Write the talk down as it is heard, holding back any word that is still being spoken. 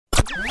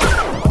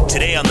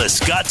Today on The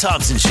Scott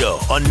Thompson Show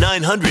on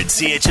 900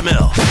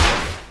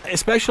 CHML.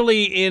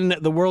 Especially in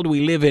the world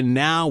we live in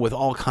now with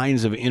all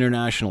kinds of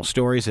international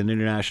stories and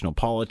international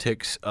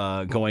politics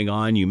going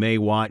on, you may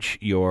watch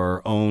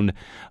your own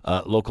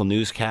local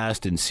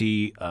newscast and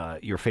see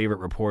your favorite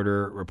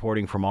reporter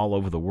reporting from all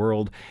over the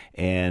world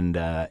and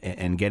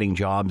getting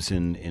jobs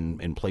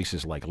in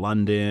places like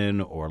London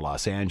or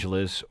Los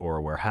Angeles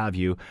or where have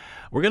you.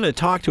 We're going to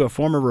talk to a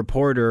former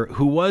reporter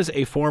who was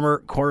a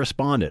former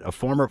correspondent, a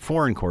former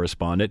foreign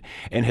correspondent,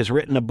 and has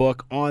written a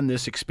book on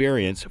this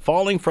experience,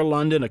 Falling for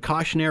London, a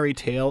cautionary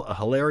tale, a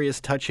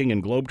hilarious, touching,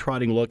 and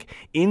globetrotting look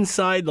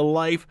inside the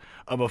life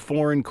of a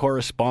foreign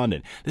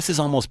correspondent. This is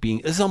almost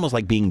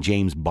like being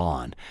James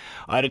Bond.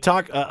 To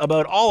talk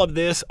about all of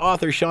this,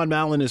 author Sean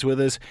Mallon is with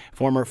us,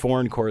 former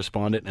foreign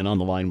correspondent, and on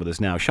the line with us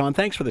now. Sean,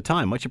 thanks for the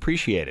time. Much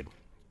appreciated.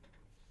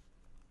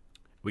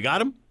 We got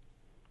him?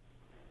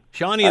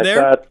 Sean, are you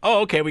there?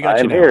 Oh, okay, we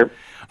got you now. I'm here.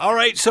 All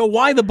right, so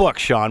why the book,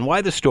 Sean? Why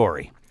the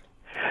story?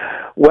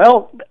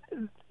 Well,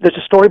 there's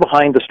a story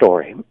behind the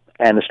story.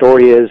 And the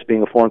story is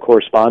being a foreign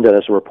correspondent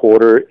as a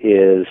reporter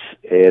is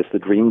the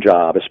dream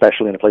job,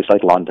 especially in a place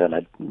like London.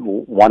 I'd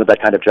wanted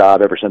that kind of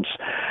job ever since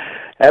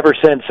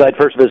I'd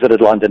first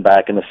visited London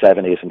back in the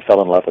 70s and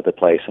fell in love with the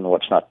place. And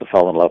what's not to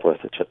fall in love with?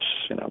 It's such,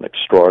 an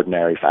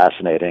extraordinary,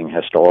 fascinating,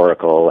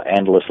 historical,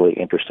 endlessly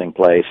interesting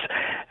place.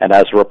 And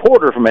as a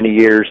reporter for many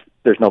years,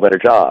 there's no better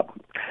job,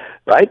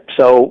 right?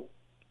 So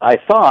I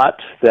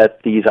thought that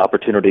these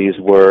opportunities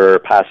were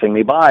passing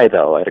me by,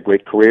 though. I had a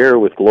great career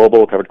with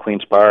Global, covered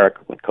Queen's Park,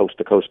 went coast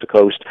to coast to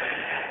coast,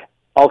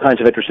 all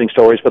kinds of interesting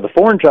stories. But the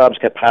foreign jobs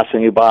kept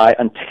passing me by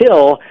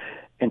until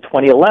in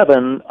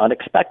 2011,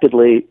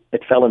 unexpectedly,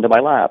 it fell into my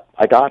lap.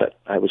 I got it.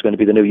 I was going to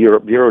be the new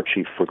Europe bureau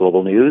chief for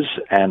Global News,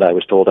 and I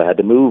was told I had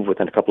to move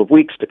within a couple of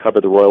weeks to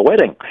cover the royal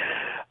wedding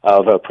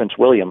of Prince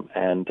William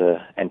and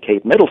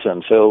Kate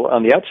Middleton. So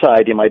on the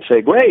outside, you might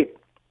say, great,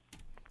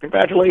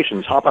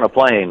 congratulations, hop on a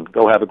plane,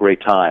 go have a great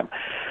time.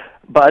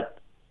 But,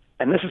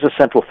 and this is a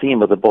central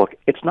theme of the book,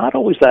 it's not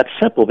always that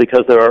simple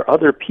because there are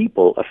other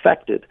people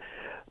affected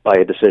by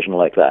a decision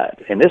like that.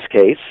 In this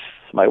case,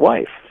 my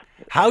wife.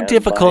 How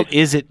difficult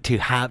is it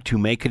to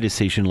make a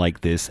decision like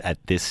this at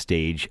this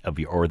stage of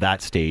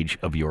that stage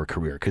of your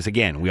career? Because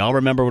again, we all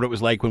remember what it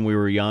was like when we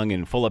were young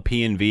and full of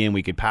P&V and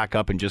we could pack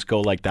up and just go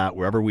like that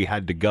wherever we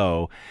had to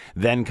go.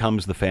 Then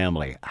comes the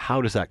family.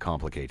 How does that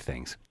complicate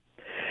things?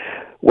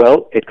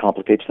 Well, it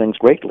complicates things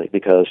greatly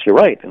because you're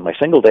right. In my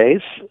single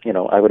days,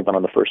 I would have been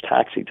on the first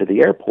taxi to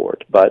the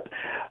airport, but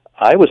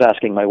I was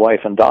asking my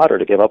wife and daughter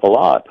to give up a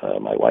lot.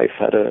 My wife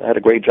had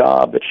a great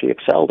job that she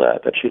excelled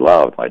at, that she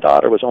loved. My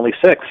daughter was only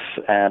 6,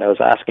 and I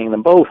was asking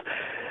them both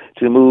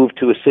to move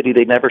to a city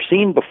they'd never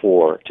seen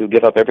before, to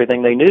give up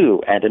everything they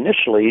knew. And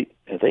initially,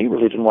 they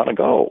really didn't want to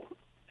go.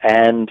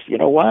 And you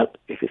know what?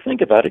 If you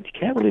think about it, you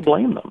can't really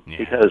blame them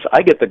because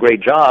I get the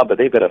great job, but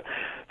they've got to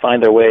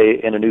find their way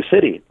in a new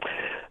city.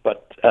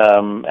 But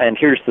and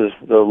here's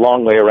the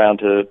long way around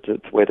to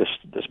the way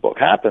this book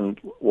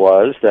happened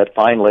was that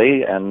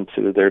finally, and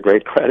to their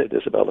great credit,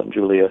 Isabella and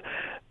Julia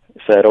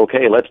said,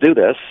 "Okay, let's do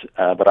this."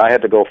 But I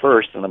had to go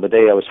first, and on the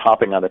day I was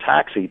hopping on the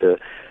taxi to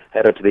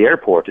head out to the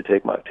airport to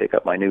take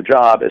up my new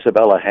job,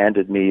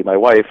 my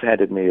wife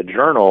handed me a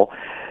journal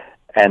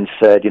and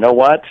said, "You know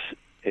what?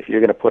 If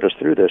you're going to put us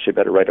through this, you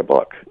better write a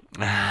book."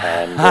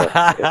 And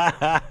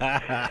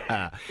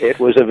it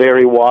was a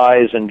very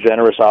wise and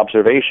generous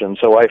observation.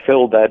 So I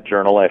filled that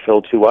journal. I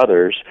filled 2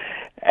 others,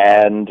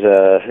 and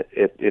the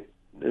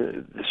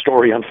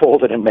story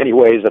unfolded in many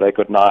ways that I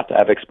could not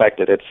have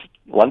expected.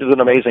 London's an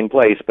amazing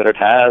place, but it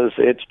has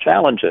its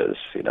challenges.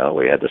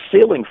 We had the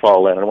ceiling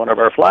fall in one of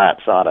our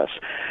flats on us.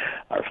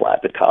 Our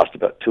flat that cost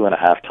about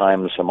 2.5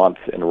 times a month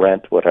in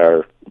rent what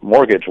our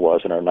mortgage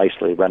was in our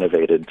nicely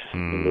renovated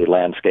new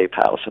landscaped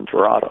house in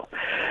Toronto.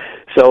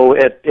 So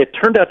it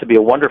turned out to be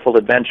a wonderful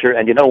adventure,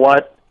 and you know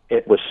what?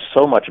 It was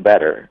so much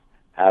better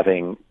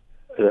having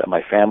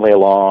my family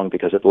along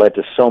because it led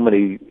to so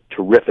many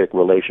terrific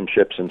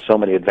relationships and so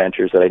many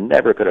adventures that I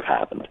never could have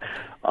happened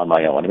on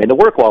my own. I mean, the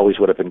work always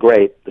would have been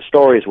great. The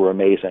stories were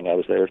amazing. I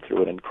was there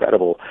through an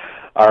incredible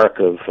arc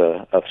of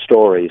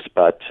stories,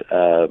 but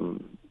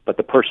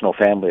the personal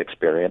family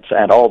experience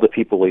and all the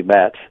people we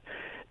met,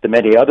 the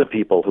many other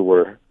people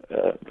who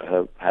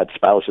had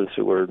spouses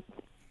who were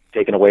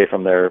taken away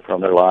from their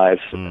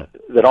lives,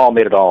 that all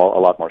made it all a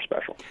lot more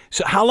special.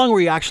 So how long were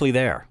you actually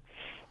there?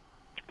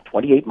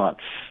 28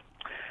 months.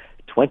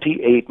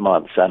 28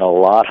 months, and a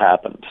lot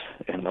happened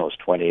in those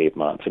 28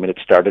 months. I mean, it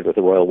started with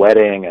the royal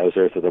wedding. I was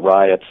there through the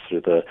riots,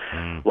 through the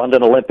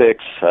London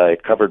Olympics. I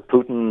covered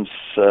Putin's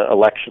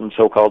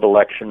so-called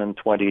election in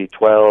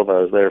 2012. I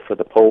was there for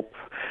the Pope,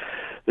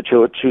 the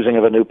choosing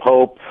of a new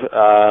Pope,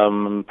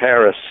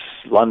 Paris,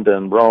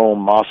 London, Rome,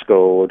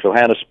 Moscow,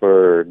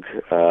 Johannesburg.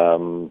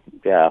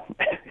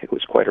 It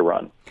was quite a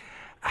run.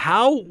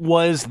 How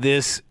was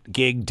this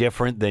gig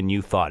different than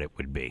you thought it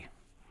would be?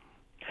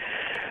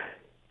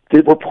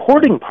 The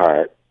reporting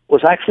part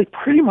was actually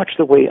pretty much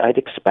the way I'd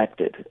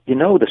expected. You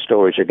know the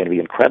stories are going to be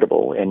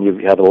incredible, and you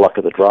have the luck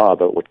of the draw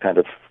about what kind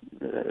of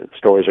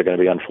stories are going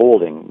to be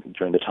unfolding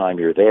during the time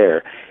you're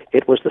there.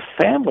 It was the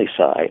family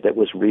side that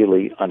was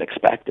really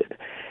unexpected.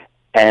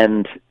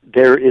 And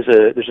there's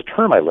a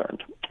term I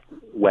learned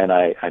when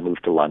I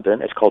moved to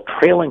London. It's called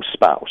trailing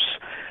spouse.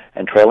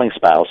 And trailing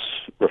spouse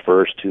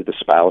refers to the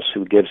spouse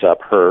who gives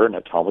up her, and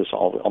it's almost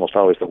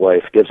always the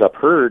wife, gives up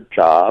her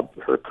job,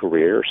 her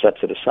career, sets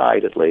it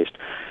aside at least,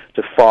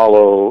 to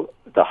follow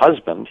the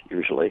husband,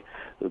 usually,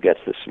 who gets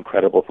this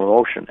incredible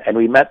promotion. And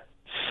we met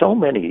so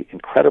many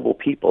incredible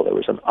people. There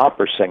was an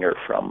opera singer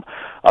from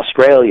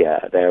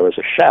Australia. There was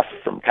a chef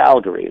from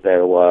Calgary.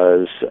 There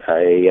was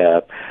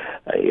a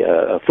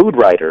food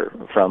writer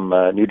from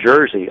New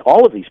Jersey.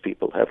 All of these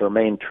people have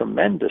remained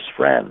tremendous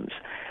friends.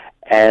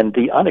 And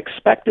the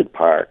unexpected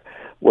part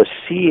was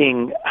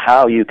seeing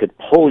how you could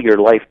pull your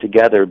life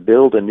together,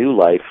 build a new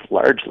life,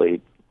 largely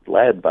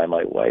led by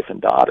my wife and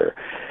daughter,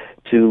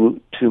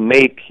 to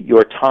make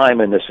your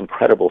time in this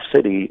incredible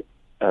city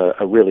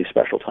a really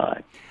special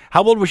time.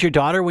 How old was your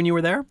daughter when you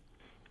were there?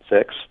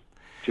 6.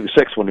 She was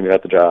 6 when we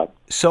got the job.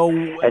 So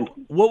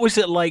what was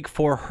it like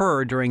for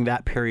her during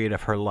that period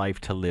of her life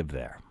to live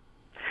there?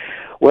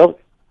 Well,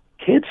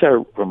 kids are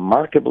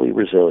remarkably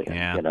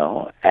resilient, you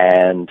know,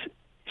 and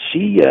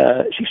she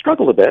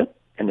struggled a bit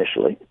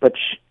initially, but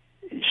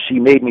she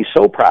made me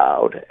so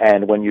proud.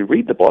 And when you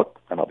read the book,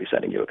 and I'll be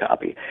sending you a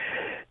copy,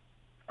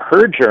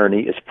 her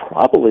journey is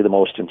probably the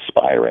most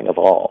inspiring of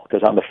all,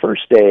 because on the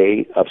first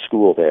day of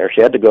school there,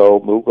 she had to go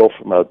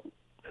from an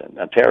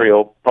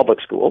Ontario public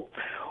school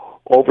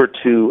over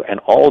to an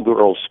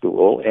all-girls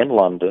school in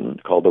London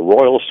called the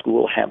Royal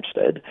School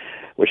Hampstead,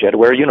 where she had to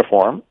wear a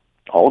uniform,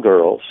 all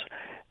girls.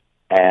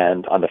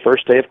 And on the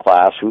first day of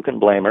class, who can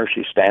blame her?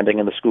 She's standing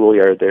in the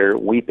schoolyard there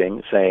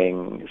weeping,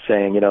 saying,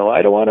 you know,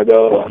 I don't want to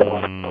go, I don't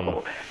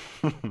want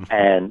to go.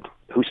 And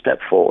who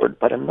stepped forward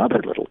but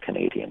another little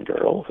Canadian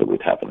girl who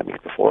we'd happened to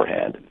meet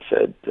beforehand and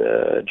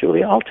said,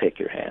 Julia, I'll take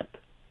your hand.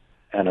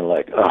 And I'm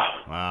like, oh,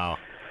 wow,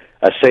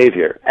 a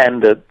savior.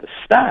 And the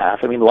staff,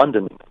 I mean,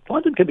 London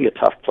can be a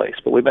tough place,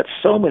 but we met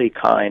so many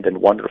kind and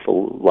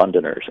wonderful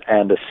Londoners.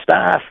 And the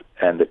staff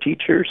and the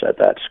teachers at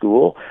that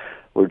school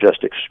were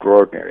just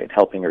extraordinary in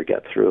helping her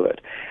get through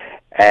it.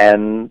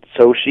 And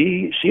so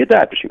she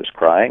adapted. She was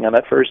crying on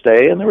that first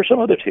day, and there were some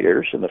other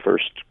tears in the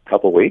first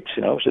couple of weeks.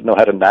 You know, she didn't know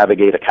how to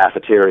navigate a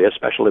cafeteria,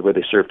 especially where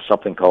they served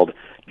something called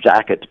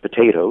jacket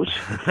potatoes.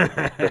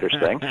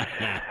 Interesting.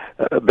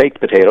 Baked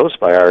potatoes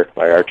by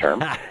our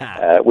term,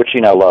 which she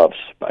now loves,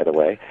 by the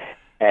way.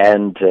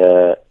 And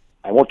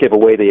I won't give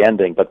away the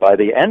ending, but by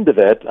the end of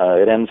it,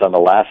 it ends on the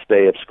last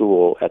day of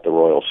school at the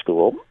Royal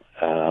School.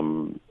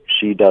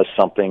 She does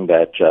something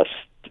that just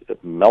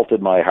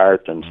melted my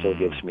heart and still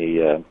gives me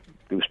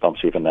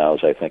goosebumps even now as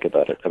I think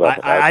about it.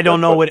 I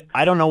don't know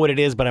what it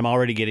is, but I'm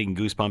already getting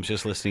goosebumps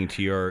just listening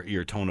to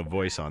your tone of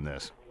voice on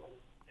this.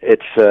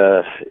 It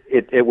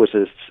was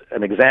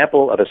an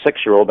example of a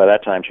 6-year-old. By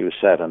that time, she was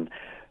 7.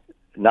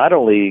 Not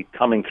only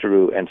coming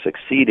through and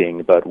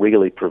succeeding, but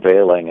really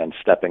prevailing and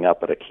stepping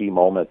up at a key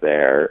moment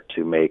there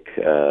to make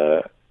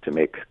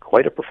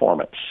quite a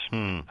performance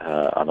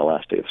on the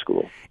last day of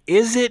school.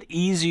 Is it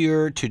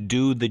easier to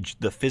do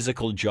the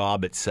physical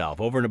job itself,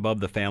 over and above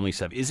the family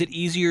stuff? Is it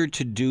easier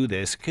to do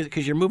this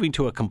because you're moving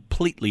to a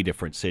completely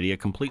different city,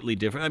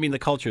 I mean, the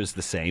culture is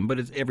the same,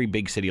 but every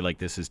big city like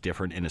this is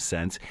different in a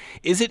sense.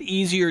 Is it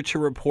easier to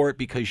report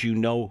because you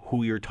know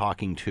who you're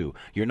talking to?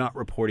 You're not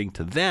reporting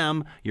to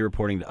them, you're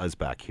reporting to us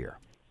back here.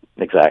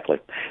 Exactly.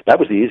 That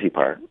was the easy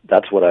part.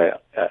 That's what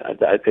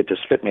it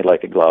just fit me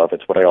like a glove.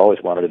 It's what I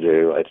always wanted to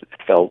do.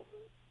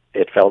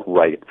 It felt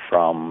right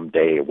from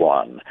day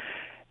one.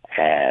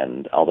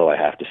 And although I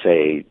have to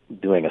say,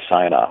 doing a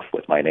sign-off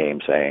with my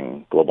name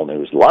saying Global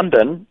News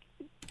London,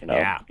 you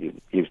know,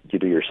 you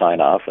do your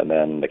sign-off, and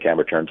then the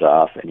camera turns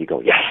off, and you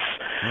go, yes!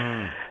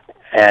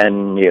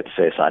 And you have to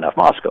say sign-off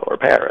Moscow or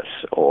Paris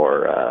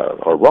or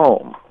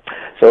Rome.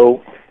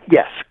 So,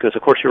 yes, because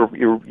of course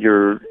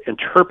you're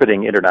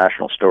interpreting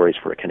international stories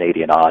for a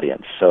Canadian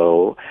audience,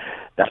 so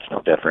that's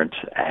no different,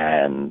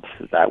 and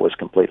that was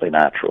completely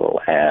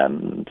natural.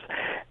 And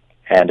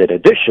in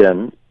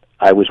addition,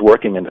 I was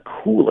working in the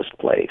coolest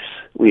place.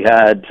 We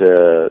had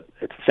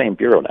it's the same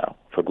bureau now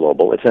for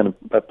Global. It's in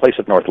a place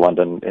of North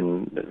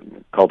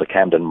London called the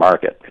Camden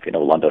Market. If you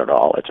know London at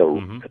all, it's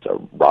a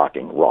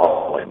rocking,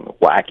 rolling,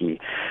 wacky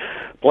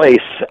place.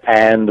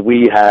 And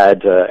we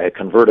had a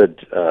converted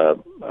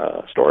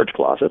storage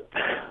closet.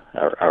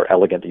 Our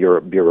elegant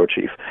Europe bureau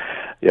chief,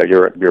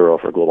 Europe Bureau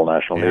for Global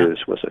National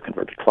News, was a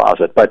converted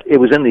closet. But it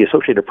was in the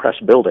Associated Press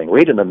building,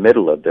 right in the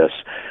middle of this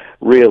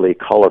really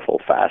colorful,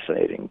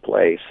 fascinating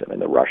place. I mean,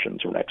 the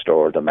Russians were next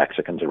door, the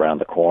Mexicans around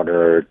the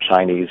corner,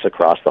 Chinese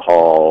across the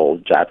hall,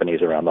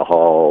 Japanese around the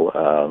hall.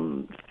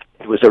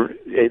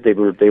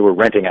 They were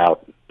renting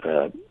out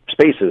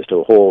spaces to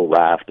a whole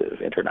raft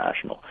of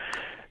international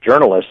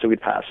journalists who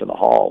would pass in the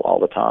hall all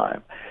the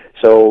time.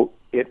 So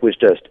it was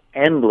just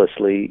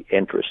endlessly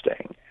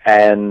interesting.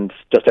 And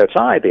just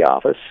outside the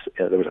office,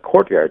 there was a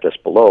courtyard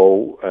just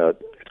below.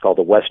 It's called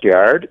the West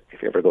Yard.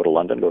 If you ever go to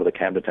London, go to the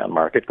Camden Town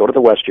Market, go to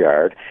the West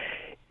Yard.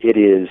 It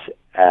is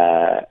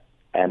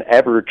an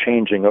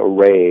ever-changing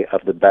array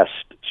of the best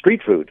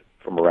street food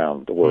from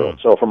around the world.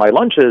 So for my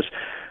lunches,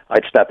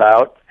 I'd step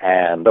out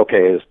and,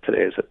 okay,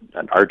 today is it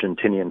an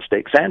Argentinian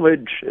steak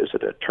sandwich? Is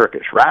it a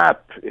Turkish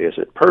wrap? Is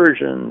it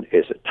Persian?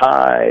 Is it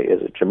Thai?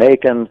 Is it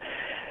Jamaican?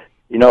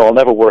 You know, I'll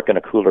never work in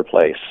a cooler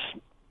place.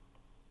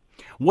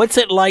 What's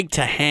it like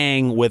to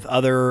hang with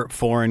other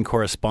foreign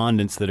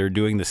correspondents that are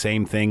doing the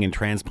same thing and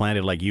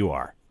transplanted like you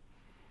are?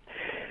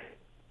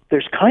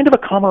 There's kind of a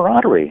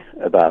camaraderie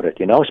about it,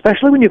 you know,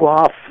 especially when you go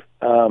off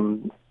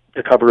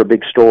to cover a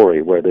big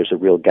story where there's a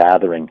real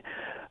gathering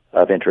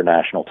of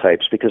international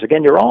types, because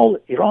again, you're all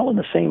in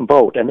the same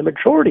boat, and the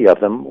majority of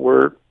them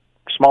were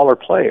smaller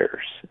players.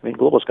 I mean,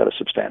 Global's got a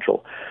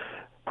substantial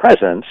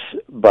presence,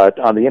 but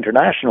on the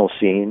international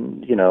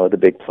scene, you know, the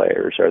big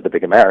players are the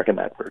big American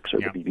networks, or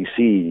the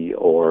BBC,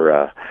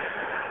 or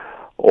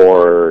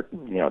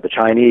you know, the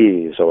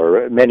Chinese,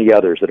 or many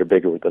others that are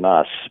bigger than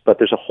us. But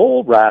there's a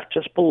whole raft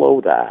just below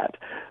that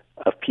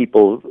of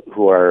people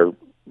who are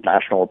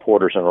national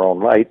reporters in their own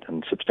right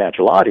and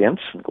substantial audience,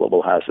 and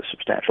Global has a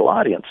substantial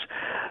audience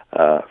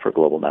for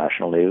Global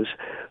National News,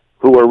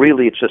 who are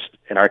really, it's just,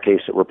 in our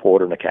case, a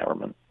reporter and a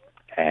cameraman.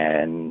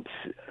 And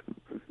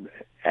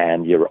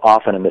you're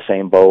often in the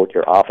same boat.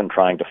 You're often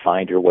trying to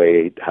find your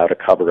way, how to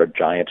cover a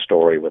giant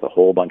story with a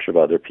whole bunch of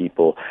other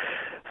people.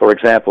 For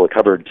example, I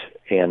covered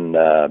in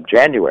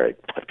January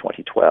of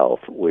 2012,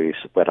 we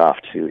went off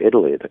to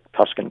Italy, the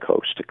Tuscan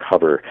coast, to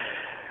cover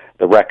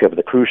the wreck of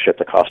the cruise ship,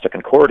 the Costa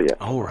Concordia.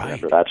 Oh, right.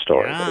 Remember that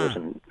story? Yeah. It was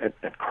an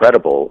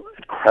incredible,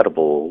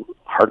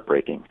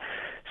 heartbreaking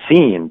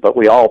scene, but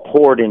we all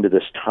poured into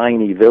this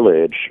tiny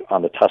village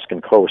on the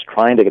Tuscan coast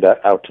trying to get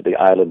out to the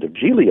island of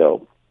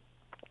Giglio,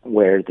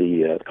 where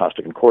the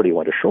Costa Concordia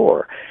went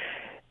ashore.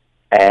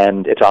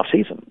 And it's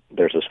off-season.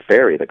 There's this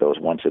ferry that goes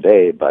once a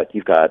day, but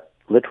you've got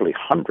literally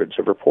hundreds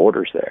of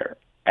reporters there.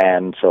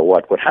 And so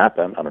what would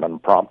happen on an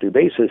impromptu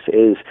basis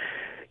is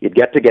you'd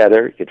get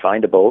together, you'd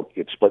find a boat,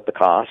 you'd split the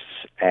costs,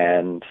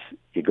 and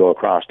you'd go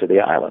across to the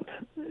island.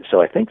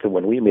 So I think that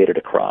when we made it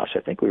across, I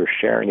think we were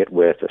sharing it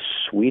with a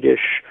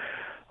Swedish,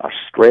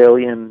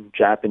 Australian,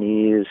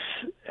 Japanese,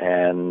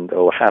 and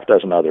a half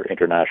dozen other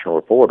international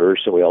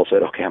reporters. So we all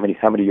said, okay, how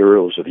many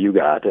euros have you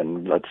got?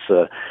 And let's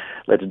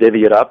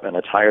divvy it up, and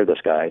let's hire this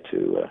guy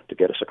to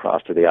get us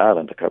across to the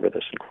island to cover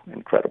this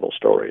incredible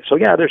story. So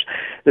yeah, there's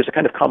a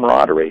kind of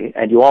camaraderie,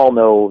 and you all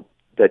know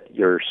that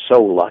you're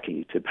so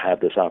lucky to have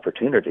this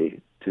opportunity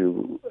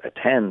to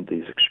attend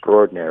these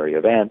extraordinary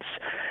events.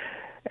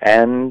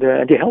 And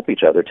you help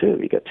each other, too.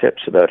 You get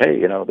tips about, hey,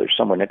 you know, there's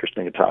someone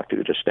interesting to talk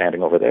to just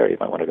standing over there. You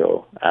might want to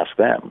go ask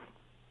them.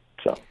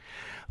 So,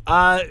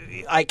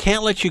 I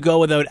can't let you go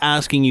without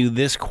asking you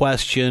this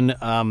question.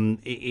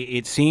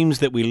 It seems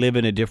that we live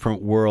in a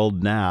different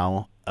world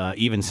now,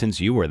 even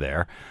since you were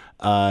there,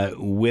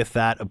 with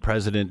that of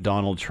President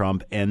Donald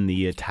Trump and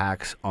the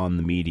attacks on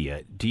the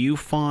media. Do you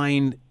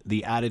find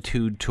the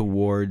attitude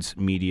towards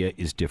media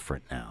is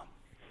different now?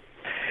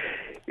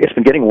 It's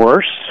been getting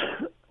worse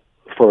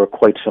for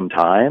quite some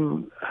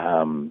time.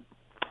 I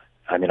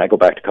mean, I go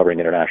back to covering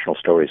international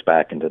stories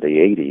back into the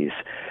 80s,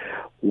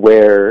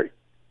 where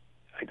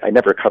I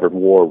never covered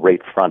war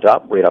right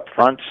up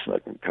front,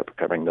 like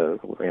covering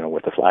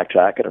with the flak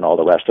jacket and all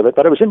the rest of it,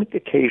 but I was in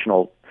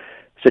occasional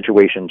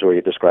situations where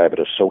you describe it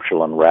as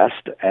social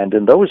unrest, and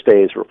in those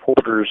days,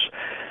 reporters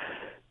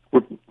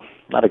were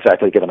not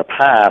exactly given a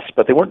pass,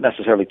 but they weren't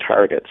necessarily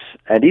targets.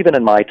 And even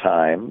in my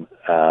time,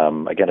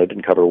 again, I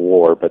didn't cover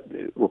war, but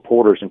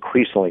reporters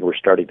increasingly were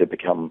starting to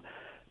become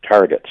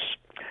targets.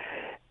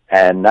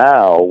 And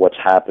now what's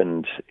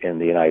happened in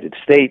the United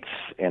States,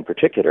 in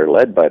particular,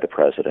 led by the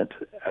president,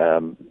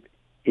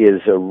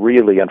 is a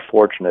really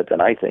unfortunate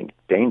and I think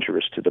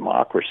dangerous to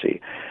democracy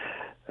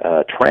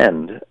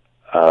trend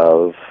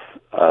of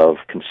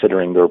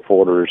considering the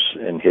reporters,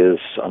 in his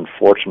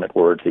unfortunate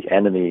words, the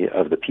enemy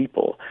of the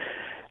people.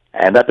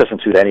 And that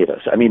doesn't suit any of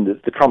us. I mean,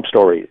 the Trump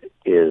story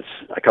is,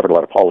 I covered a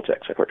lot of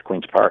politics. I worked at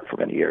Queen's Park for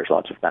many years,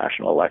 lots of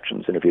national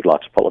elections, interviewed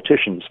lots of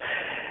politicians.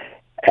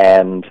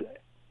 And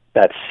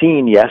that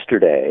scene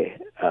yesterday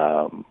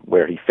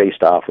where he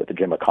faced off with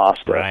Jim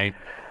Acosta, right.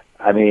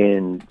 I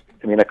mean,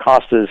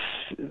 Acosta's,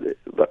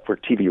 for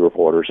TV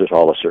reporters, there's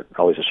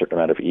always a certain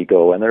amount of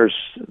ego, and there's,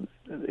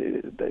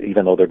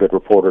 even though they're good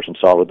reporters and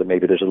solid, that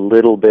maybe there's a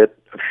little bit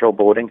of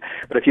showboating.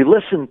 But if you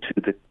listen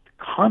to the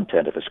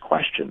content of his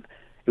question,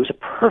 it was a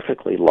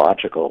perfectly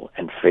logical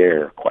and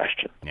fair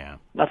question. Yeah.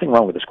 Nothing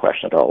wrong with this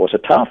question at all. Was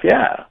it tough?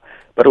 Yeah.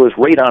 But it was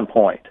right on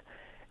point.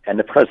 And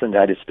the President of the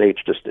United States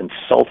just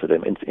insulted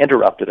him,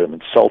 interrupted him,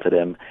 insulted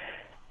him,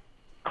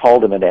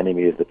 called him an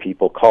enemy of the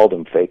people, called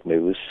him fake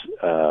news,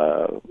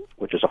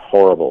 which is a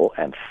horrible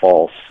and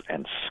false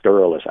and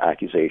scurrilous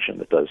accusation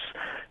that does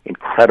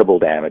incredible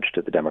damage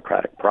to the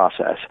democratic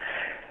process.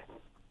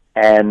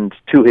 And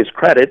to his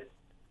credit,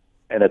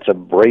 and it's a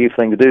brave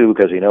thing to do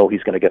because he's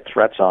going to get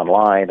threats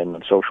online and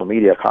on social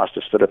media,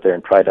 Acosta stood up there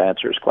and tried to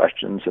answer his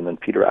questions, and then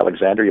Peter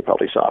Alexander, you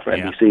probably saw from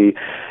NBC,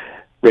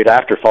 right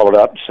after followed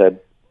up, said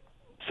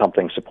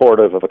something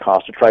supportive of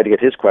Acosta, tried to get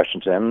his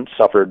questions in,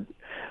 suffered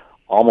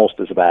almost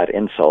as bad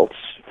insults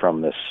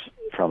from this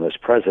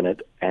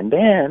president, and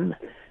then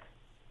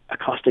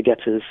Acosta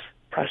gets his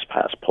press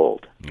pass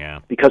pulled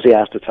because he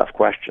asked a tough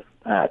question.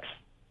 That's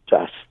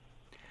just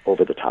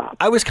over the top.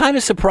 I was kind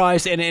of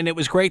surprised, and it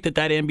was great that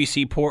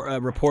NBC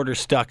reporter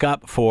stuck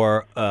up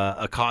for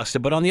Acosta,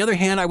 but on the other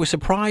hand, I was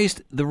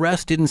surprised the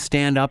rest didn't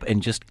stand up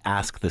and just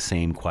ask the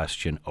same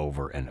question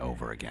over and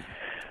over again.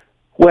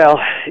 Well,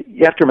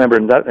 you have to remember,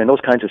 in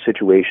those kinds of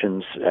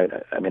situations,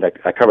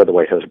 I covered the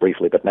White House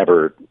briefly, but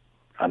never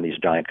on these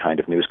giant kind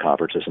of news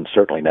conferences, and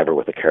certainly never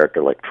with a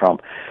character like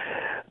Trump.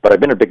 But I've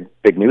been at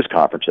big news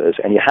conferences,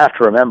 and you have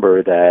to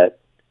remember that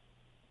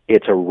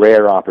it's a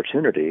rare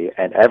opportunity,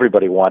 and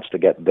everybody wants to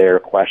get their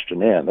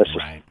question in. This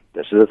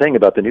is the thing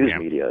about the news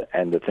media,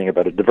 and the thing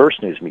about a diverse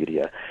news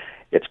media.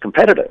 It's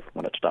competitive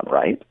when it's done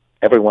right.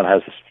 Everyone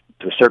has,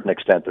 to a certain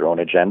extent, their own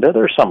agenda.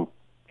 There's some,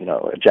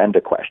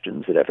 agenda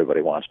questions that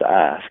everybody wants to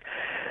ask,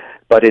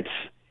 but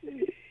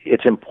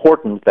it's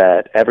important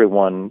that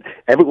everyone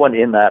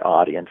in that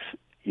audience,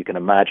 you can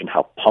imagine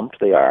how pumped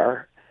they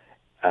are.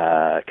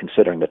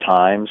 Considering the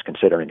times,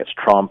 considering it's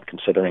Trump,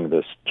 considering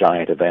this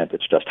giant event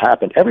that's just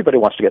happened, everybody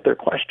wants to get their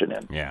question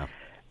in. Yeah.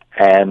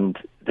 And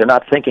they're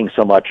not thinking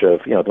so much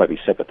of, they might be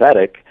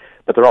sympathetic,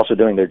 but they're also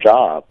doing their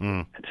job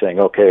and saying,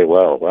 okay,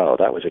 well,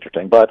 that was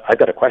interesting, but I've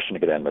got a question to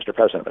get in, Mr.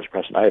 President,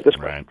 I have this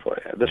question for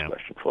you, I have this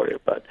question for you.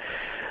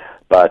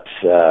 But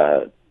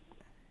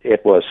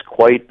it was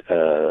quite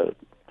a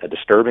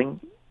disturbing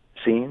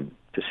scene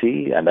to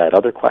see, and that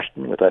other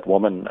question with that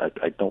woman,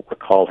 I don't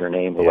recall her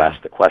name, who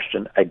asked the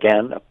question,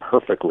 again, a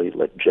perfectly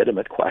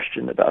legitimate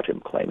question about him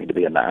claiming to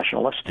be a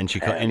nationalist. And he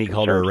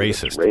called her a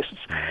racist.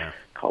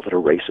 Called it a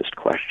racist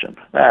question.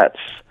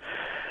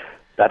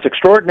 That's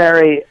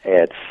extraordinary,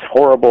 it's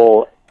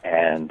horrible,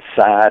 and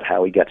sad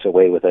how he gets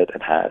away with it,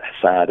 and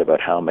sad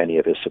about how many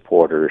of his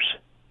supporters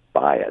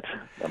buy it,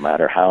 no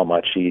matter how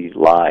much he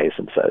lies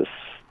and says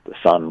the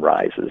sun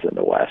rises in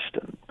the west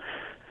and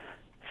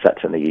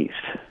sets in the east.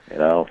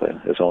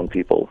 His own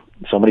people,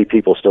 so many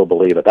people still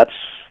believe it.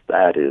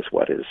 That is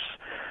what is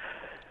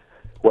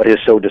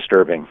so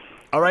disturbing.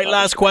 All right,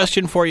 last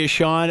question for you,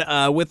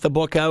 Sean. With the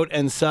book out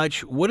and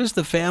such, what does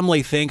the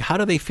family think? How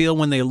do they feel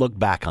when they look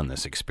back on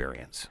this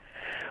experience?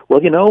 Well,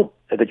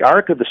 the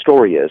arc of the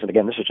story is, and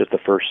again, this is just the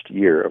first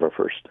year of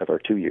our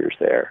 2 years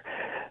there,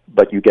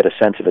 but you get a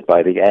sense of it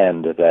by the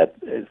end that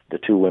the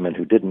two women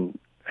who didn't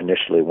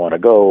initially want to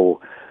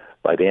go,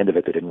 by the end of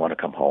it, they didn't want to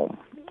come home.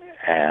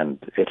 And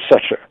it's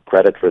such a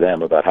credit for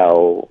them about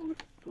how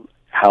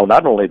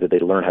not only did they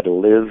learn how to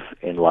live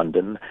in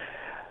London,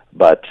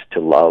 but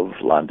to love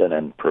London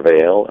and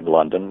prevail in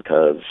London,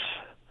 because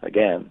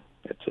again,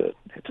 it's a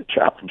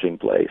challenging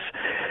place.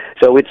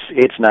 So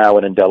it's now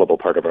an indelible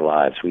part of our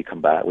lives. We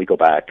go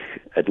back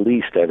at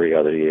least every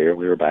other year.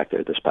 We were back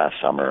there this past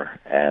summer,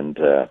 and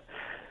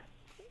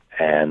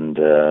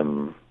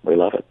we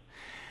love it.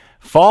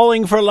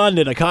 Falling for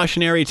London, a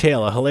cautionary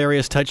tale, a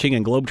hilarious, touching,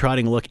 and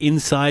globe-trotting look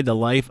inside the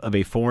life of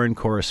a foreign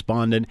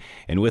correspondent.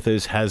 And with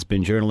us has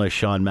been journalist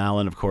Sean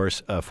Mallon, of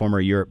course,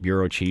 former Europe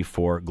bureau chief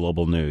for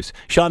Global News.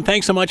 Sean,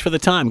 thanks so much for the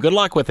time. Good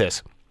luck with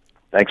this.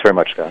 Thanks very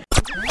much, Scott.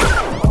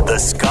 The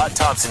Scott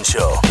Thompson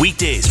Show,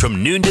 weekdays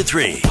from noon to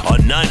 3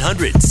 on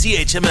 900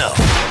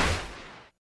 CHML.